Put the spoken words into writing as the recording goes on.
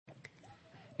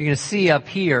You're going to see up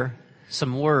here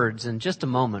some words in just a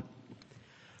moment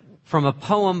from a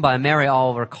poem by Mary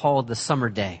Oliver called The Summer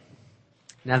Day.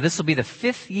 Now, this will be the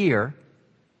fifth year,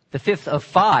 the fifth of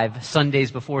 5 Sundays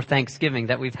before Thanksgiving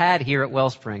that we've had here at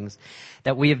Wellsprings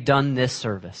that we have done this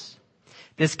service.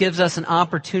 This gives us an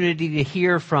opportunity to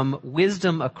hear from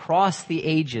wisdom across the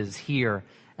ages here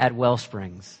at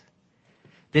Wellsprings.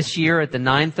 This year at the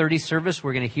 9:30 service,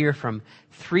 we're going to hear from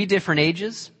 3 different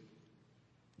ages: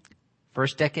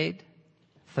 first decade,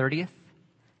 30th,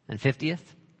 and 50th,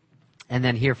 and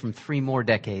then hear from 3 more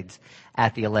decades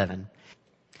at the 11.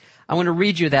 I want to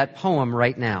read you that poem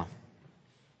right now.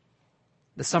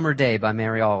 The Summer Day by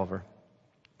Mary Oliver.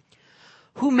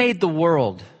 Who made the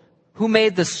world? Who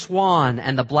made the swan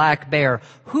and the black bear?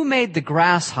 Who made the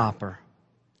grasshopper?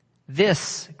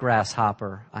 This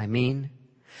grasshopper, I mean.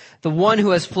 The one who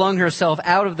has flung herself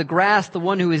out of the grass, the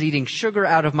one who is eating sugar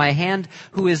out of my hand,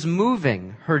 who is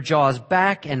moving her jaws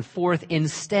back and forth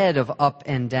instead of up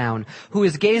and down, who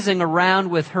is gazing around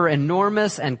with her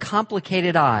enormous and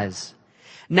complicated eyes.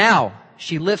 Now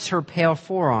she lifts her pale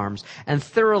forearms and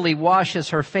thoroughly washes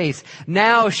her face.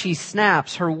 Now she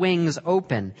snaps her wings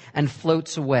open and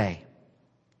floats away.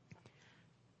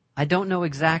 I don't know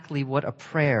exactly what a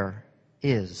prayer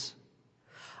is.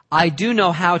 I do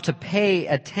know how to pay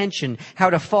attention, how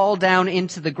to fall down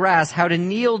into the grass, how to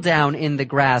kneel down in the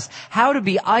grass, how to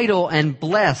be idle and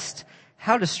blessed,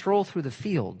 how to stroll through the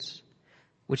fields,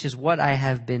 which is what I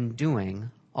have been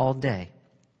doing all day.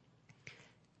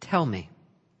 Tell me,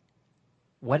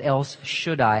 what else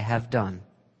should I have done?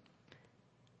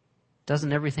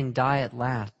 Doesn't everything die at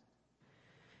last?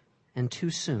 And too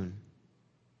soon?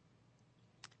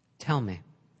 Tell me,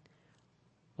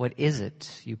 what is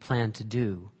it you plan to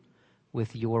do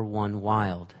with your one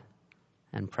wild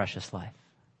and precious life?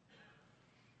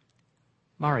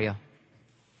 Mario.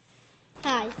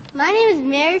 Hi, my name is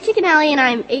Mary Ciccanelli and I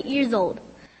am 8 years old.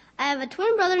 I have a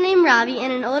twin brother named Robbie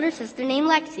and an older sister named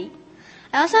Lexi.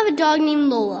 I also have a dog named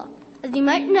Lola. As you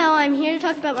might know, I'm here to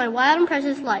talk about my wild and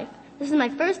precious life. This is my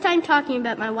first time talking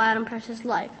about my wild and precious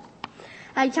life.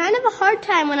 I had kind of a hard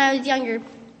time when I was younger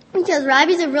because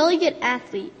Robbie's a really good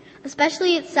athlete,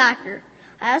 especially at soccer.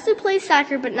 I also play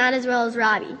soccer, but not as well as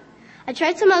Robbie. I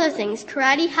tried some other things,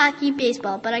 karate, hockey,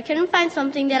 baseball, but I couldn't find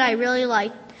something that I really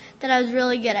liked, that I was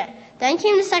really good at. Then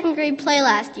came to second grade play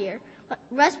last year.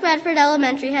 West Bradford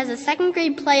Elementary has a second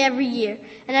grade play every year,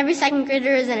 and every second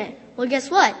grader is in it. Well,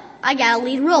 guess what? I got a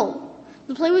lead role.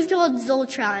 The play was called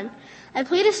Zoltron. I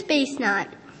played a space knot.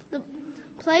 The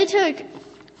play took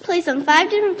place on 5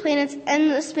 different planets, and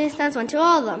the space knots went to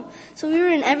all of them. So we were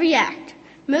in every act.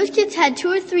 Most kids had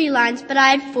 2 or 3 lines, but I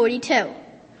had 42.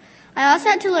 I also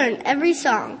had to learn every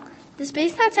song. The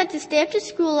Space Knots had to stay after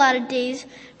school a lot of days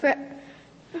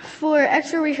for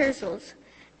extra rehearsals.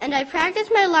 And I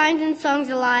practiced my lines and songs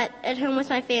a lot at home with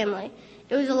my family.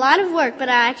 It was a lot of work, but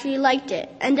I actually liked it,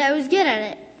 and I was good at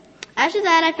it. After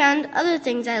that, I found other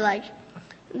things I liked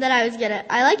that I was good at.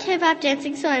 I like hip-hop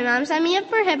dancing, so my mom signed me up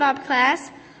for a hip-hop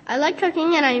class. I like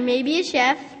cooking, and I may be a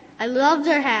chef. I love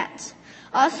their hats.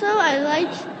 Also, I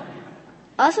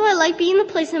like being in the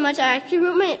play so much I actually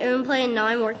wrote my own play and now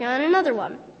I'm working on another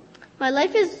one. My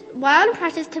life is wild and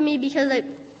precious to me because I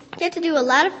get to do a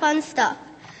lot of fun stuff.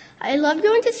 I love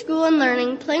going to school and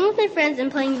learning, playing with my friends,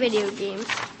 and playing video games.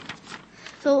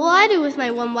 So what will I do with my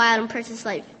one wild and precious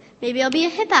life? Maybe I'll be a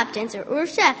hip-hop dancer, or a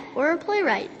chef, or a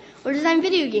playwright, or design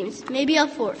video games. Maybe I'll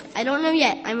fort. I don't know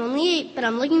yet. I'm only 8, but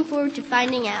I'm looking forward to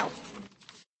finding out.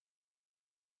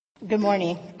 Good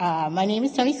morning. My name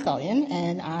is Tony Scullion,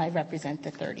 and I represent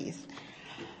the 30s.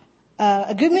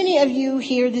 A good many of you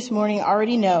here this morning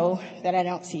already know that I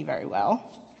don't see very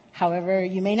well. However,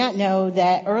 you may not know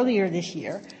that earlier this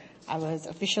year, I was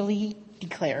officially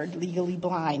declared legally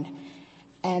blind,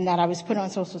 and that I was put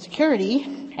on Social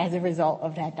Security as a result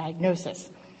of that diagnosis.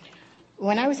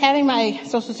 When I was having my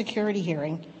Social Security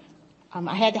hearing,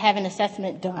 I had to have an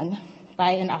assessment done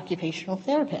by an occupational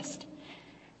therapist.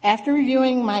 After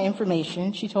reviewing my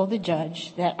information, she told the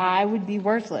judge that I would be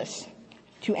worthless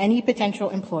to any potential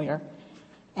employer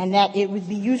and that it would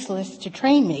be useless to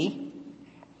train me.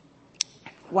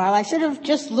 While I should have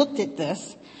just looked at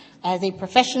this as a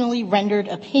professionally rendered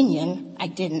opinion, I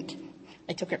didn't.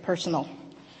 I took it personal,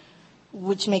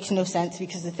 which makes no sense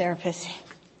because the therapist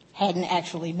hadn't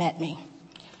actually met me.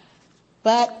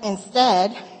 But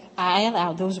instead, I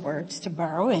allowed those words to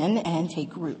burrow in and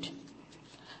take root.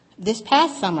 This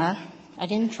past summer, I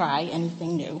didn't try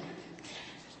anything new.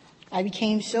 I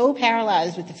became so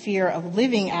paralyzed with the fear of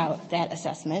living out that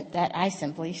assessment that I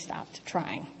simply stopped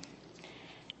trying.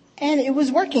 And it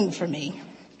was working for me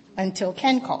until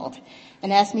Ken called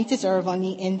and asked me to serve on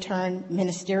the intern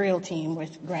ministerial team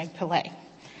with Greg Pillay.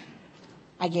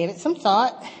 I gave it some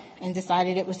thought and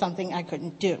decided it was something I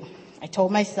couldn't do. I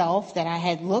told myself that I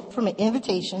had looked for an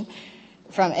invitation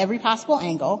from every possible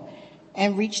angle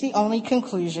and reached the only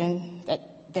conclusion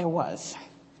that there was.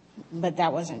 But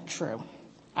that wasn't true.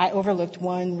 I overlooked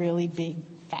one really big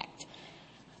fact.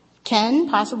 Ken,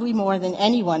 possibly more than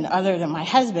anyone other than my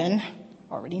husband,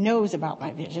 already knows about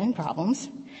my vision problems.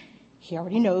 He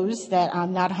already knows that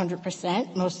I'm not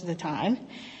 100% most of the time,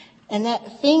 and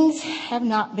that things have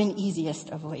not been easiest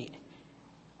of late.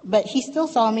 But he still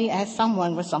saw me as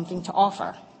someone with something to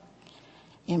offer.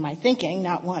 In my thinking,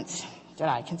 not once did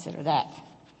I consider that.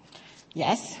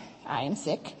 Yes, I am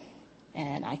sick,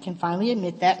 and I can finally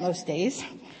admit that most days.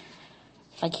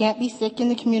 If I can't be sick in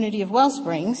the community of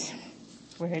Wellsprings,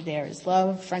 where there is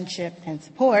love, friendship, and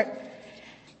support,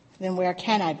 then where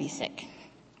can I be sick?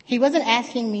 He wasn't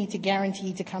asking me to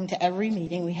guarantee to come to every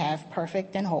meeting we have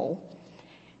perfect and whole.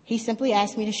 He simply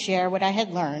asked me to share what I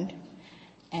had learned,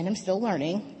 and am still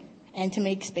learning, and to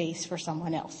make space for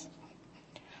someone else.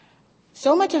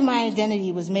 So much of my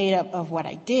identity was made up of what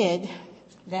I did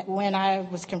that when I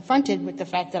was confronted with the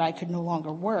fact that I could no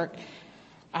longer work,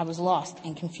 I was lost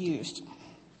and confused.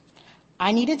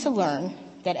 I needed to learn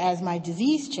that as my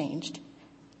disease changed,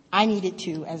 I needed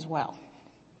to as well.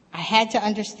 I had to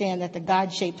understand that the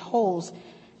God-shaped holes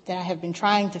that I have been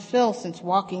trying to fill since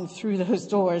walking through those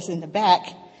doors in the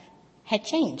back had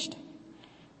changed.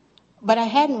 But I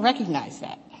hadn't recognized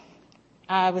that.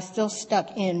 I was still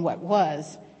stuck in what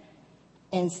was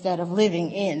instead of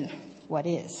living in what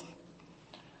is.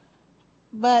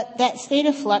 But that state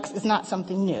of flux is not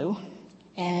something new,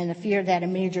 and the fear that a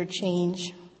major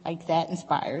change like that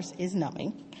inspires is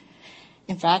numbing.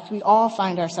 In fact, we all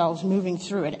find ourselves moving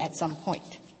through it at some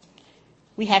point.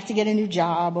 We have to get a new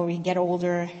job, or we get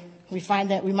older. We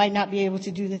find that we might not be able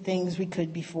to do the things we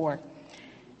could before.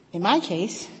 In my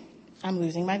case, I'm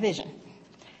losing my vision.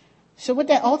 So what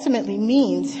that ultimately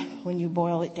means, when you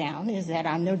boil it down, is that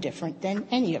I'm no different than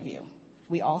any of you.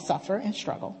 We all suffer and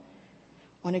struggle.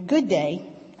 On a good day,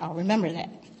 I'll remember that.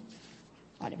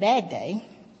 On a bad day,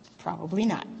 probably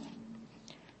not.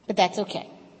 But that's okay,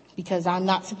 because I'm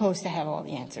not supposed to have all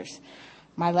the answers.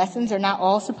 My lessons are not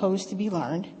all supposed to be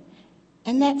learned,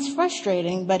 and that's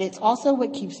frustrating, but it's also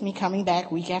what keeps me coming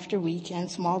back week after week and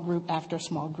small group after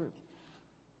small group.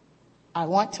 I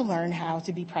want to learn how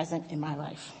to be present in my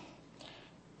life.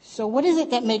 So what is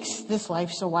it that makes this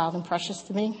life so wild and precious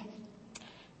to me?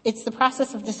 It's the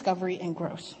process of discovery and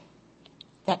growth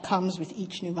that comes with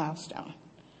each new milestone.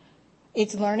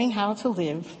 It's learning how to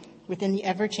live within the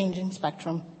ever-changing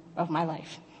spectrum of my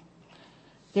life.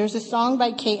 There's a song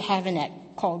by Kate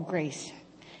Havenette called Grace.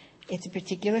 It's a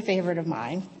particular favorite of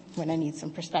mine when I need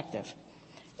some perspective.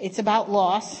 It's about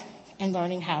loss and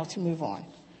learning how to move on.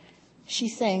 She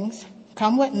sings,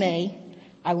 "Come what may,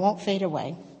 I won't fade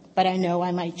away, but I know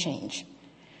I might change.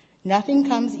 Nothing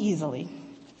comes easily.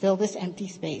 Fill this empty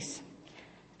space.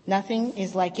 Nothing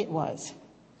is like it was.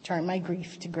 Turn my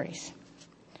grief to grace.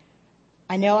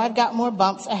 I know I've got more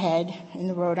bumps ahead in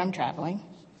the road I'm traveling.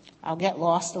 I'll get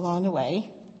lost along the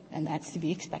way, and that's to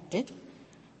be expected.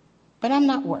 But I'm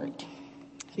not worried,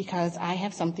 because I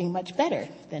have something much better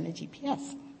than a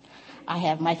GPS. I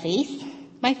have my faith,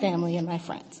 my family, and my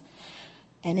friends.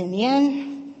 And in the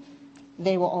end,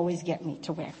 they will always get me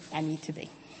to where I need to be."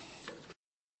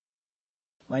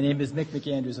 My name is Mick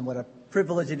McAndrews, and what a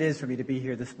privilege it is for me to be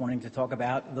here this morning to talk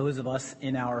about those of us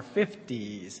in our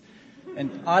 50s.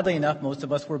 And oddly enough, most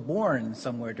of us were born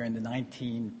somewhere during the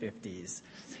 1950s.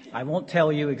 I won't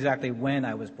tell you exactly when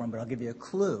I was born, but I'll give you a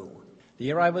clue. The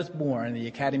year I was born, the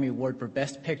Academy Award for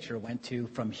Best Picture went to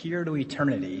From Here to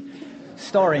Eternity,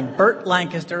 starring Burt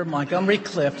Lancaster, Montgomery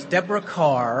Clift, Deborah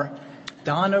Carr,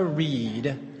 Donna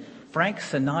Reed, Frank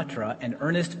Sinatra, and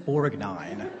Ernest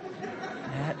Borgnine.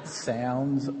 That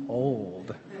sounds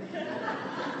old.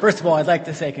 First of all, I'd like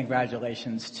to say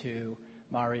congratulations to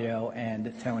Mario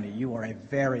and Tony. You are a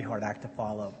very hard act to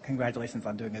follow. Congratulations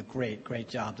on doing a great, great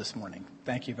job this morning.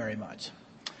 Thank you very much.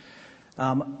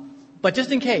 But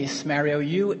just in case, Mario,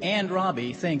 you and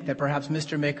Robbie think that perhaps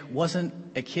Mr. Mick wasn't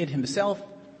a kid himself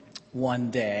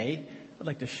one day, I'd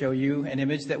like to show you an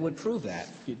image that would prove that.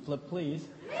 If you'd flip, please.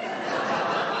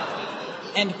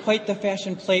 And quite the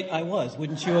fashion plate I was,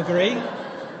 wouldn't you agree?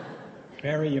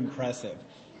 Very impressive.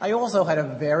 I also had a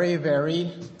very,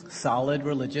 very solid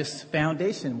religious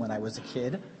foundation when I was a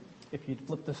kid. If you'd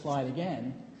flip the slide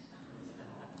again.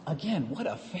 Again, what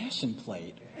a fashion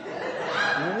plate.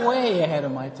 Way ahead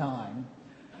of my time.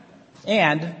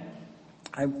 And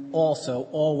I've also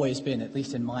always been, at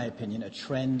least in my opinion, a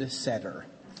trend setter.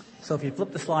 So if you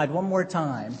flip the slide one more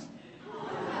time,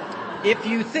 if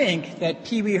you think that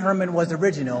Pee Wee Herman was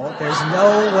original, there's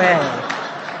no way.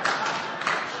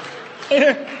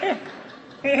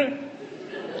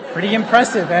 Pretty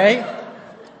impressive, eh?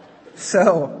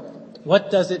 So,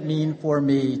 what does it mean for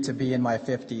me to be in my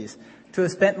 50s? To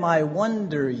have spent my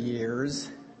wonder years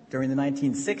during the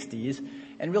 1960s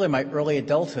and really my early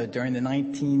adulthood during the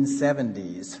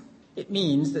 1970s. It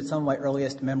means that some of my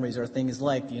earliest memories are things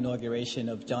like the inauguration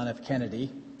of John F.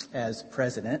 Kennedy as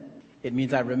president. It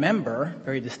means I remember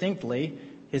very distinctly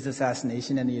his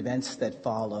assassination and the events that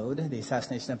followed, the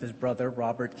assassination of his brother,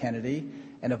 Robert Kennedy,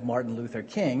 and of Martin Luther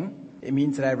King. It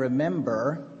means that I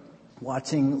remember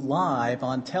watching live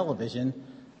on television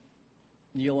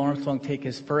Neil Armstrong take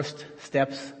his first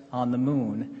steps on the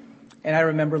moon. And I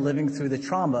remember living through the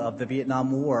trauma of the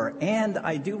Vietnam War. And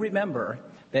I do remember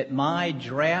that my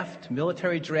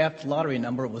military draft lottery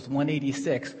number was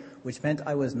 186, which meant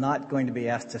I was not going to be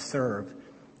asked to serve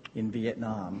in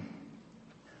Vietnam.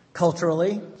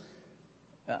 Culturally,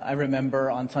 I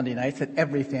remember on Sunday nights that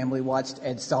every family watched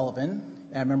Ed Sullivan.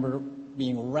 I remember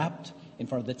being wrapped in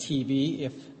front of the TV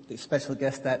if the special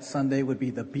guest that Sunday would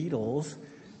be the Beatles,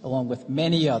 along with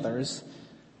many others.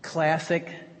 Classic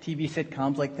TV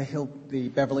sitcoms like the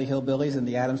Beverly Hillbillies and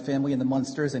the Addams Family and the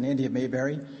Munsters and Andy and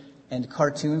Mayberry, and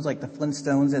cartoons like the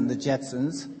Flintstones and the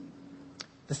Jetsons.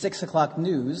 The 6 o'clock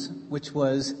news, which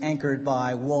was anchored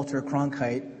by Walter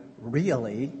Cronkite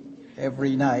really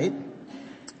every night.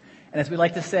 And as we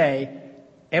like to say,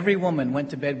 every woman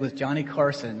went to bed with Johnny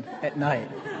Carson at night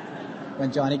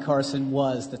when Johnny Carson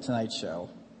was The Tonight Show.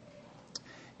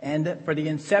 And for the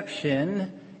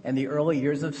inception and the early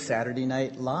years of Saturday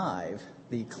Night Live,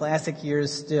 the classic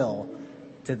years still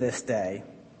to this day.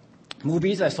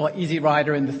 Movies, I saw Easy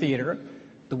Rider in the theater,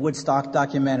 the Woodstock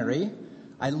documentary.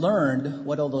 I learned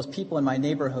what all those people in my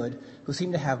neighborhood who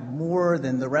seemed to have more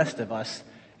than the rest of us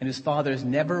and whose fathers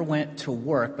never went to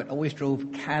work but always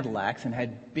drove Cadillacs and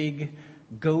had big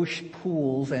gauche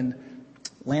pools and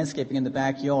landscaping in the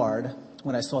backyard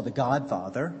when I saw The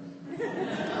Godfather.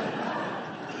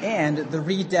 And the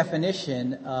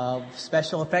redefinition of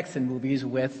special effects in movies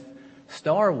with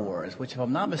Star Wars, which, if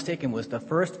I'm not mistaken, was the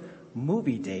first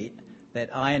movie date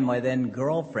that I and my then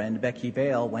girlfriend, Becky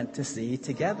Vale, went to see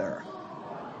together.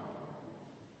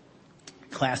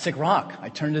 Classic rock. I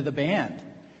turned to the band.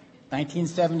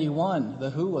 1971,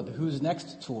 The Who, of the Who's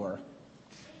Next tour.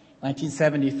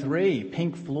 1973,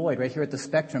 Pink Floyd, right here at the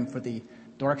Spectrum for the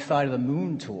Dark Side of the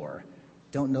Moon tour.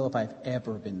 Don't know if I've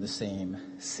ever been the same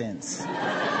since.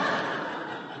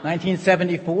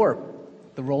 1974,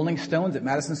 the Rolling Stones at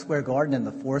Madison Square Garden in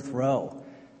the fourth row.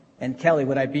 And Kelly,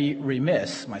 would I be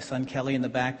remiss, my son Kelly in the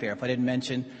back there, if I didn't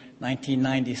mention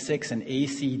 1996 and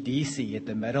AC/DC at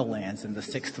the Meadowlands in the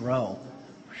sixth row.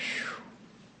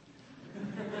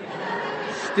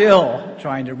 Still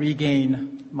trying to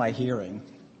regain my hearing.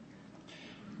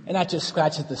 And that just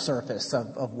scratches the surface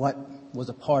of what was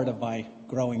a part of my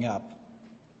growing up.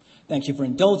 Thank you for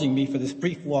indulging me for this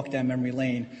brief walk down memory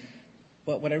lane.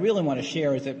 But what I really want to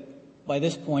share is that by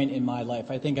this point in my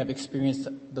life, I think I've experienced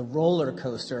the roller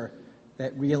coaster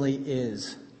that really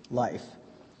is life.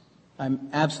 I'm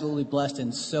absolutely blessed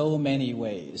in so many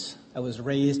ways. I was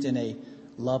raised in a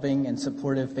loving and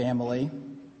supportive family.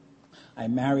 I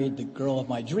married the girl of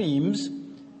my dreams,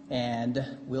 and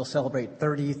we'll celebrate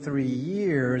 33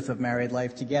 years of married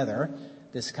life together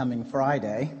this coming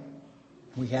Friday.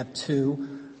 We have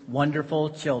 2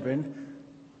 wonderful children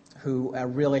who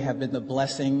really have been the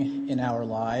blessing in our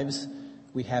lives.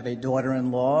 We have a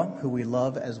daughter-in-law who we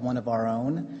love as one of our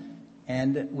own,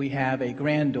 and we have a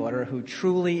granddaughter who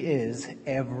truly is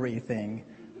everything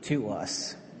to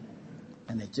us.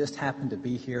 And they just happened to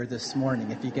be here this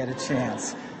morning, if you get a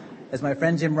chance. As my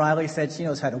friend Jim Riley said, she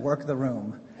knows how to work the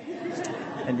room.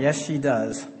 And yes, she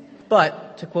does.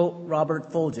 But, to quote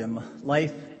Robert Fulghum,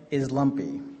 life is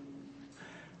lumpy.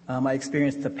 I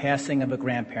experienced the passing of a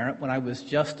grandparent when I was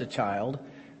just a child,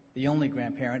 the only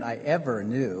grandparent I ever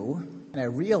knew. And I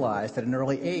realized at an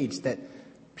early age that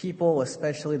people,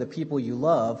 especially the people you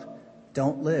love,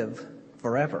 don't live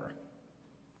forever.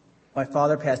 My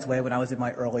father passed away when I was in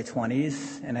my early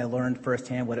 20s, and I learned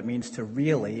firsthand what it means to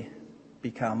really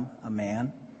become a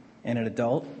man and an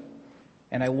adult.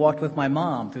 And I walked with my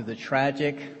mom through the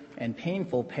tragic and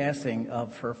painful passing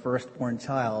of her firstborn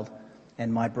child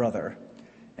and my brother.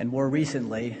 And more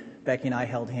recently, Becky and I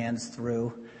held hands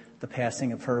through the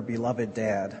passing of her beloved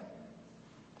dad.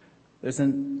 There's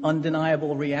an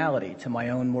undeniable reality to my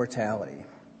own mortality.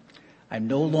 I'm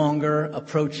no longer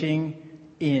approaching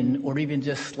in or even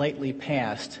just slightly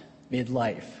past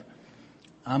midlife.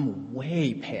 I'm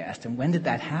way past. And when did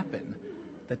that happen?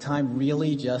 the time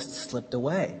really just slipped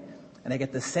away. And I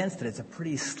get the sense that it's a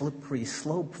pretty slippery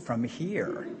slope from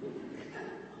here.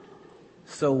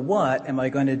 So what am I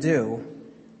going to do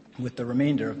with the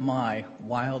remainder of my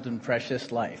wild and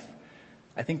precious life?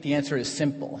 I think the answer is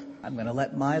simple. I'm going to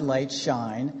let my light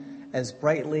shine as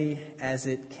brightly as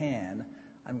it can.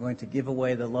 I'm going to give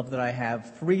away the love that I have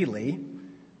freely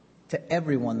to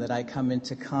everyone that I come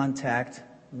into contact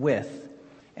with.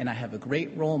 And I have a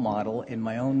great role model in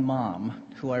my own mom,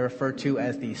 who I refer to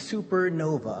as the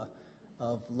supernova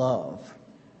of love.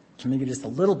 Maybe just a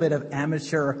little bit of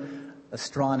amateur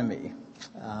astronomy.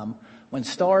 When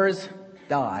stars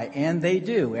die, and they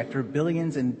do after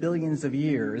billions and billions of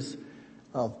years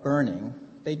of burning,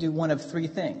 they do one of three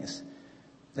things.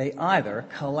 They either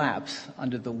collapse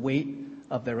under the weight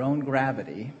of their own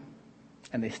gravity,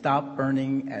 and they stop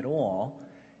burning at all,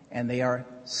 and they are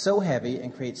so heavy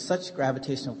and create such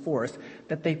gravitational force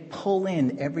that they pull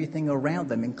in everything around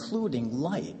them, including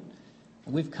light.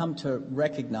 And we've come to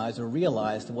recognize or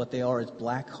realize that what they are is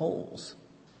black holes.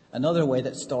 Another way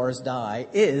that stars die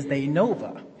is they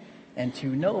nova. And to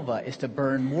nova is to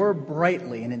burn more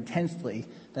brightly and intensely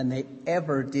than they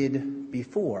ever did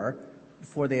before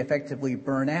they effectively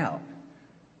burn out.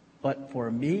 But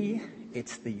for me,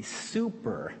 it's the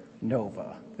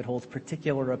supernova that holds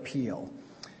particular appeal.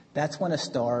 That's when a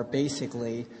star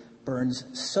basically burns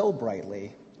so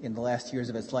brightly in the last years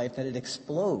of its life that it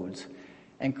explodes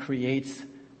and creates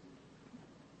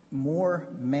more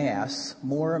mass,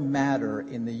 more matter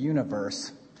in the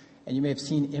universe. And you may have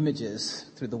seen images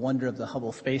through the wonder of the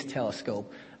Hubble Space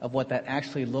Telescope of what that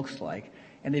actually looks like.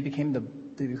 And they become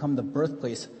the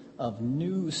birthplace of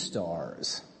new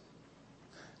stars.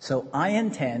 So I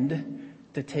intend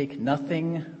to take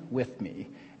nothing with me.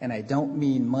 And I don't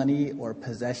mean money or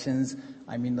possessions.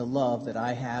 I mean the love that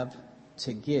I have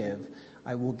to give.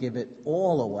 I will give it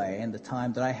all away in the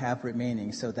time that I have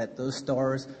remaining so that those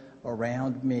stars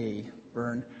around me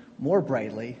burn more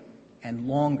brightly and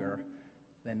longer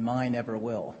than mine ever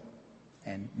will.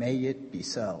 And may it be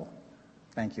so.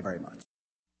 Thank you very much.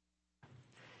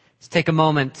 Let's take a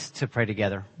moment to pray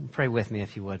together. Pray with me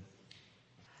if you would.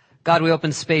 God, we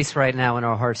open space right now in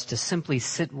our hearts to simply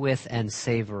sit with and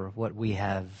savor what we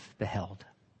have beheld.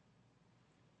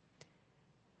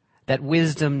 That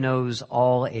wisdom knows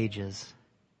all ages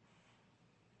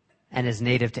and is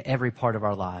native to every part of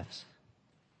our lives.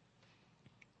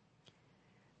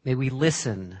 May we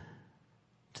listen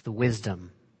to the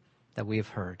wisdom that we have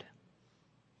heard.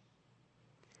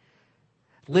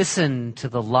 Listen to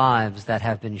the lives that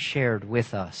have been shared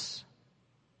with us.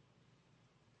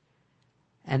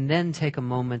 And then take a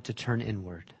moment to turn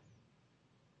inward.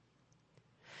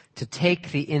 To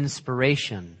take the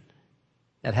inspiration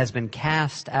that has been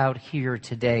cast out here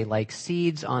today like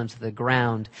seeds onto the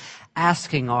ground,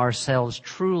 asking ourselves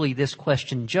truly this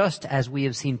question, just as we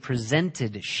have seen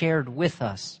presented, shared with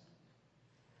us,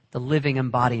 the living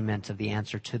embodiment of the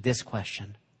answer to this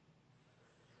question.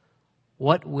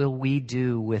 What will we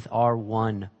do with our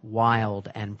one wild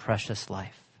and precious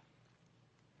life?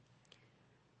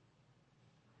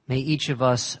 May each of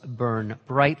us burn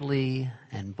brightly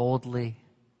and boldly.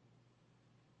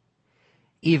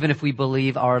 Even if we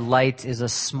believe our light is a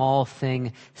small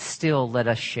thing, still let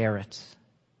us share it.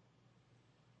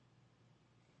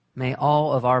 May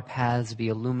all of our paths be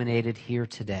illuminated here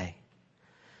today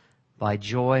by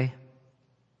joy,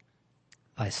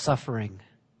 by suffering,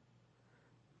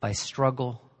 by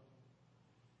struggle,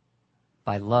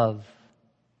 by love,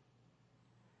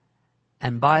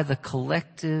 and by the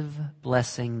collective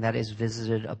blessing that is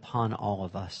visited upon all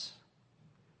of us.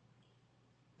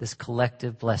 This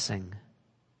collective blessing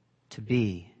to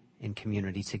be in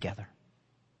community together.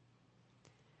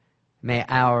 May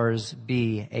ours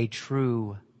be a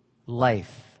true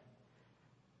life,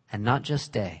 and not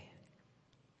just day,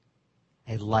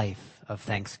 a life of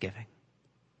thanksgiving.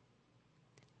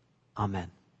 Amen.